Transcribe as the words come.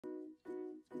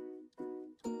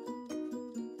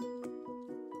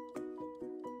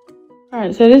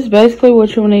Alright, so this is basically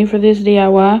what you'll need for this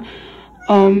DIY.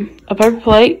 A paper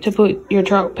plate to put your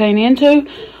chalk paint into.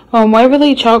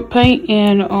 Waverly chalk paint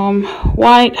in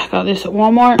white. I got this at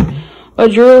Walmart. A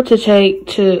drill to take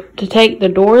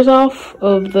the doors off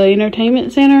of the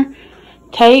entertainment center.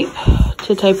 Tape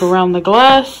to tape around the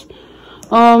glass.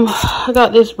 I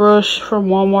got this brush from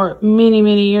Walmart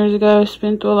many years ago.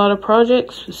 Spent through a lot of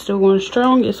projects. It's still going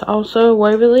strong. It's also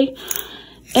Waverly.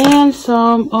 And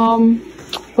some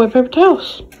wet paper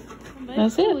towels.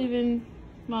 That's it. Leaving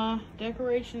my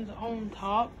decorations on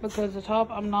top because the top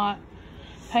I'm not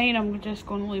painting. I'm just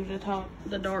going to leave the top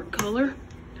the dark color.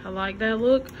 I like that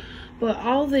look. But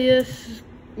all this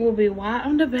will be white.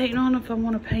 I'm debating on if I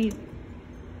want to paint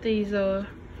these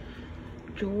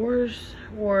drawers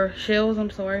or shelves, I'm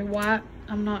sorry, white.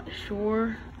 I'm not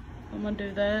sure if I'm going to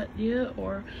do that yet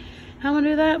or how I'm going to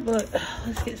do that. But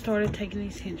let's get started taking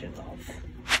these hinges off.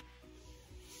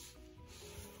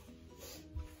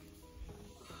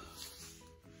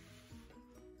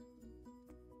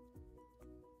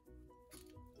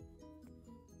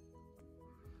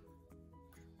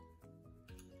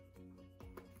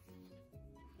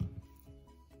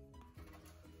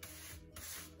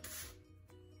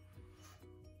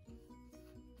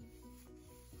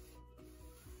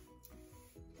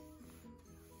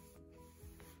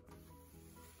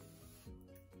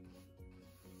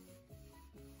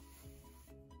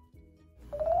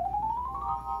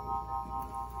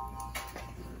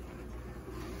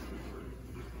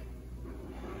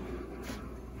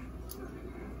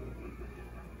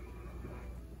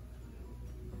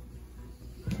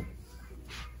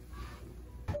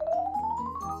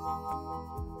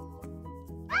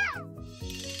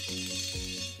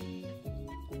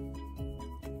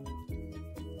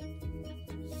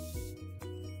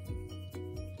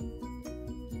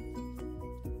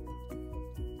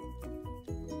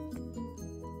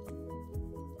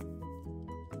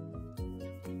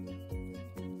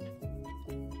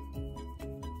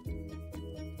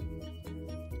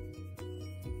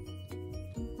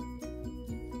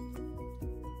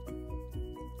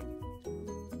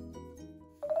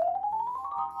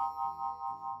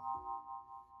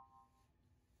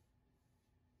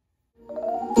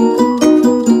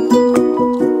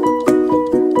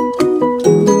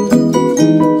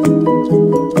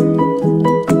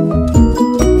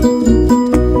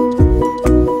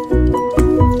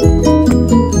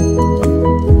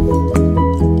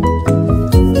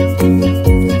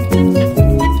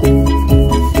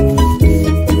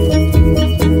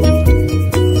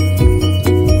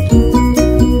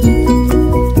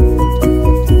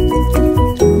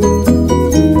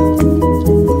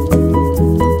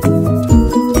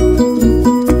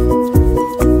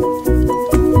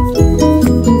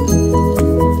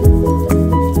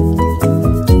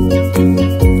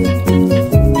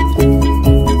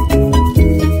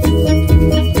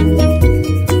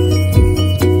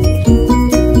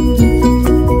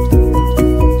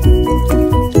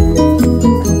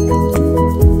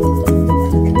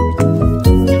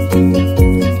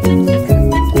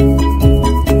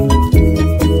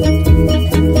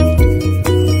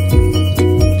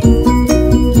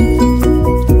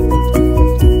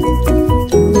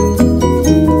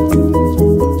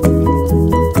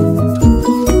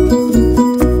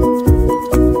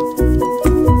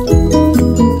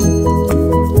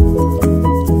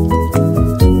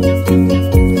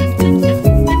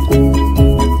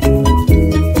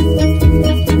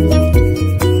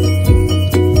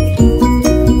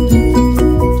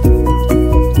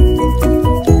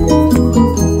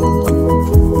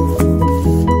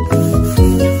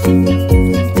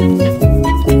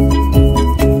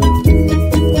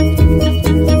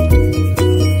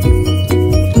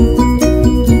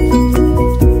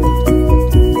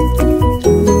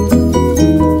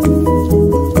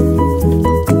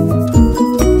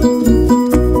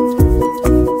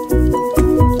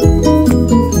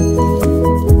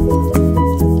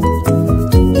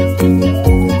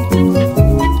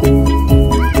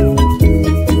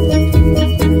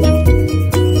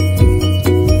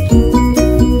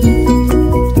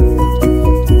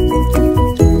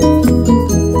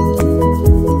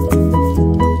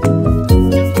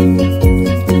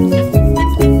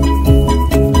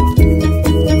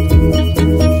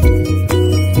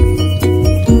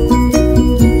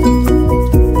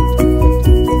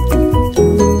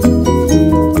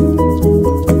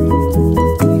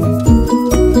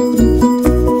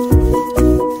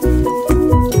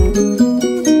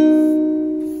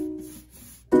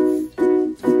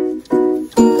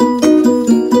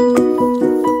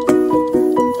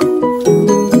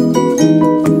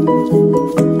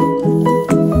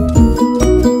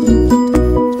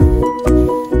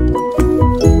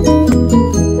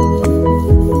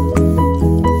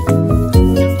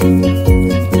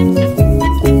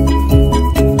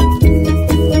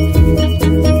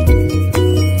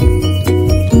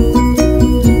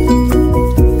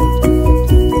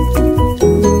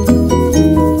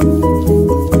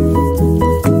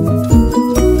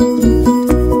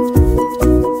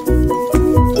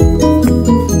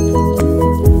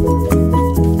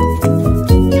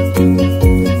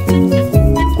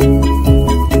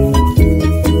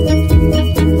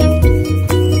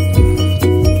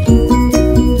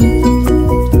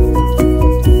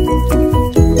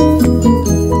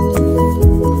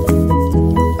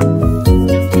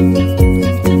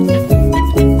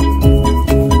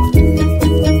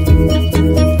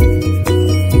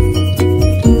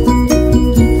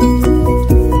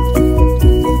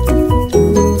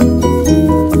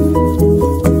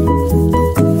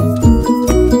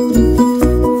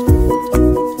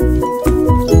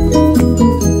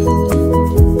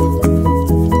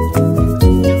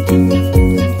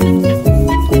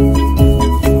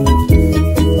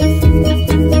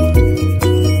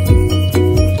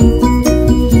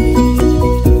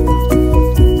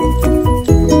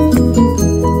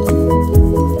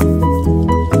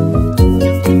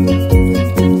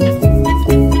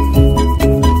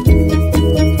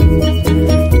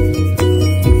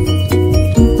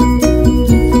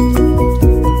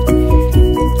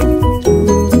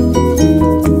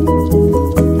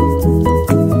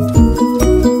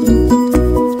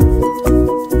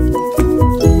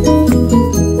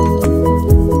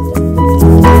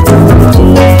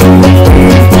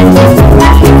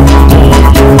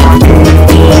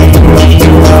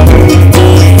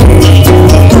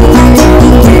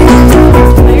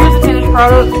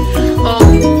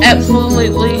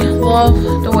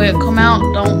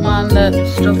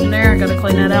 stuff in there. I gotta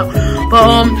clean that out.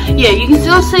 But yeah, you can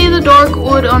still see the dark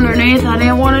wood underneath. I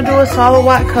didn't want to do a solid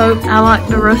white coat. I like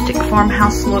the rustic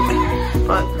farmhouse look,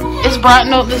 but it's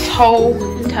brightened up this whole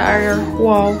entire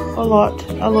wall a lot.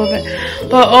 I love it.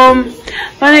 But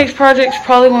my next project's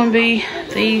probably going to be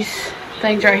these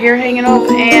things right here hanging up,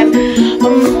 and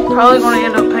I'm probably going to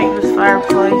end up painting this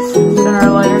fireplace sooner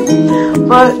or later.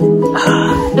 But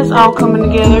it's all coming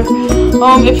together.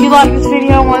 If you like this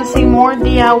video and want to see more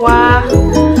DIY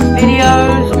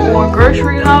videos or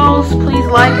grocery hauls, please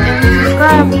like and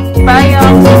subscribe. Bye,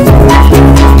 y'all.